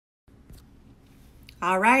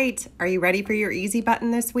All right, are you ready for your easy button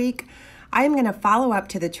this week? I am going to follow up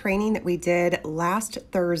to the training that we did last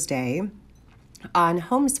Thursday on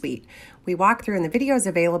Home Suite. We walk through, and the video is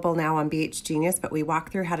available now on BHGenius, but we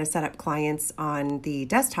walk through how to set up clients on the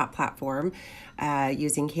desktop platform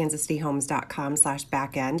using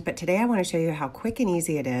kansascityhomes.com/backend. But today I want to show you how quick and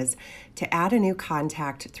easy it is to add a new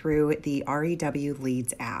contact through the REW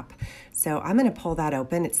Leads app. So I'm going to pull that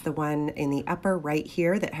open. It's the one in the upper right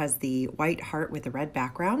here that has the white heart with the red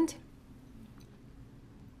background.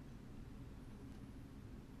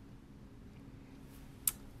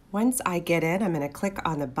 Once I get in, I'm going to click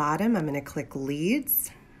on the bottom. I'm going to click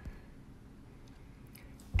Leads.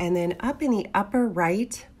 And then up in the upper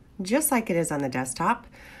right, just like it is on the desktop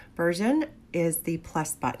version, is the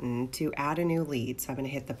plus button to add a new lead. So I'm going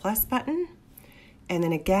to hit the plus button. And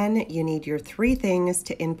then again, you need your three things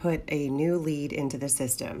to input a new lead into the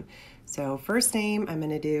system. So first name, I'm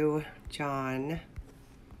going to do John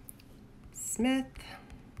Smith.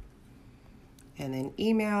 And then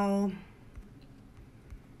email.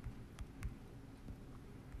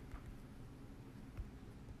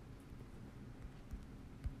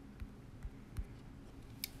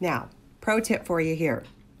 Now, pro tip for you here.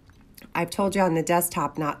 I've told you on the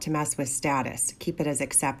desktop not to mess with status. Keep it as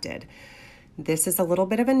accepted. This is a little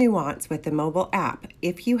bit of a nuance with the mobile app.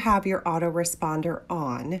 If you have your autoresponder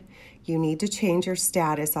on, you need to change your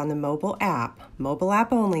status on the mobile app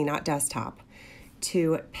only, not desktop,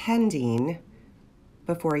 to pending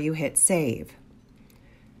before you hit save.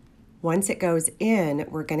 Once it goes in,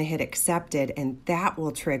 we're going to hit accepted, and that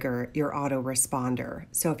will trigger your autoresponder.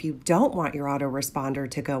 So if you don't want your autoresponder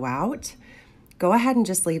to go out, go ahead and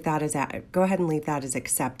just leave that as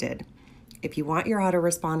accepted. If you want your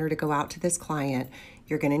autoresponder to go out to this client,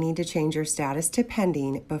 you're going to need to change your status to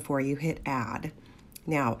pending before you hit add.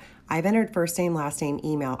 Now, I've entered first name, last name,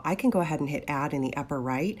 email. I can go ahead and hit add in the upper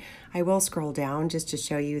right. I will scroll down just to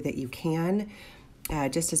show you that you can.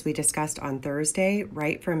 Just as we discussed on Thursday,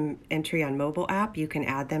 right from entry on mobile app, you can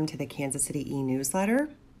add them to the Kansas City e-newsletter.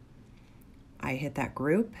 I hit that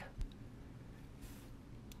group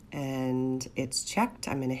and it's checked.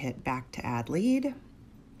 I'm going to hit back to add lead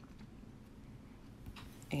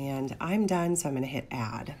and I'm done. So I'm going to hit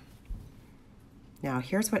add. Now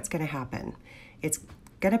here's what's going to happen. It's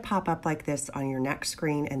going to pop up like this on your next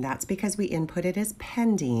screen, and that's because we input it as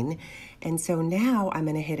pending. And so now I'm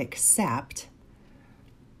going to hit accept.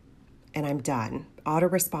 And I'm done.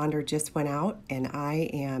 Autoresponder just went out and I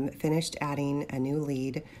am finished adding a new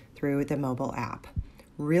lead through the mobile app.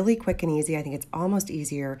 Really quick and easy. I think it's almost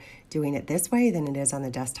easier doing it this way than it is on the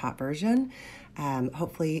desktop version.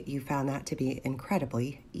 Hopefully you found that to be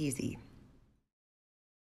incredibly easy.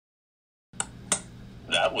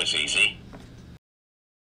 That was easy.